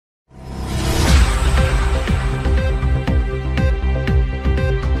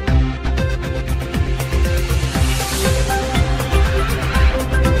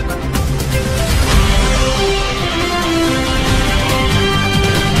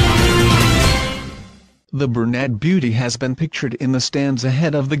The brunette beauty has been pictured in the stands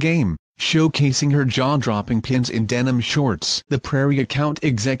ahead of the game, showcasing her jaw-dropping pins in denim shorts. The Prairie account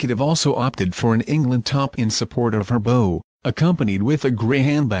executive also opted for an England top in support of her beau, accompanied with a grey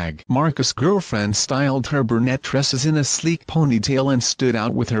handbag. Marcus' girlfriend styled her brunette tresses in a sleek ponytail and stood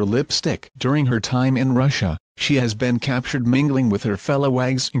out with her lipstick. During her time in Russia, she has been captured mingling with her fellow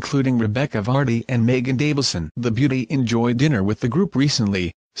wags including Rebecca Vardy and Megan Davison. The beauty enjoyed dinner with the group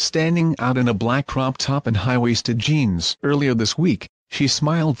recently, standing out in a black crop top and high-waisted jeans. Earlier this week, she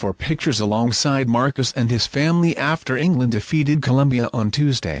smiled for pictures alongside Marcus and his family after England defeated Colombia on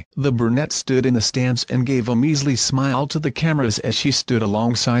Tuesday. The brunette stood in the stands and gave a measly smile to the cameras as she stood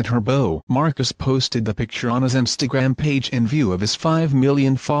alongside her beau. Marcus posted the picture on his Instagram page in view of his 5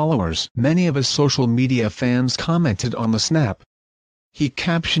 million followers. Many of his social media fans commented on the snap. He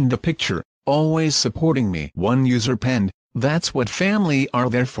captioned the picture, "Always supporting me." One user penned, "That's what family are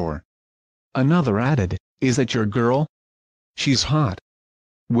there for." Another added, "Is that your girl? She's hot.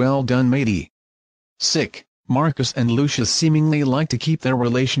 Well done matey." Sick. Marcus and Lucia seemingly like to keep their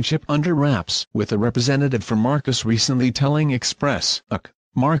relationship under wraps, with a representative for Marcus recently telling Express,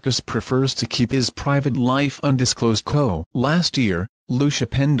 Marcus prefers to keep his private life undisclosed. Last year, Lucia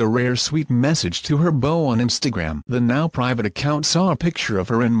penned a rare sweet message to her beau on Instagram. The now private account saw a picture of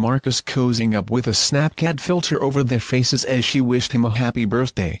her and Marcus cozying up with a Snapchat filter over their faces as she wished him a happy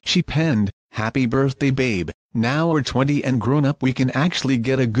birthday. She penned, "Happy birthday babe, now we're 20 and grown up, we can actually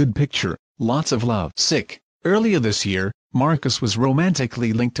get a good picture, lots of love." Sick. Earlier this year, Marcus was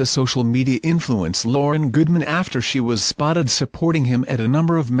romantically linked to social media influence Lauren Goodman after she was spotted supporting him at a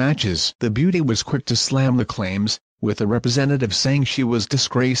number of matches. The beauty was quick to slam the claims, with a representative saying she was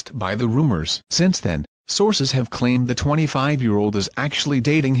disgraced by the rumors. Since then, sources have claimed the 25-year-old is actually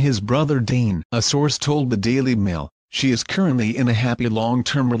dating his brother Dane. A source told the Daily Mail, she is currently in a happy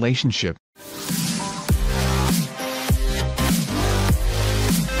long-term relationship.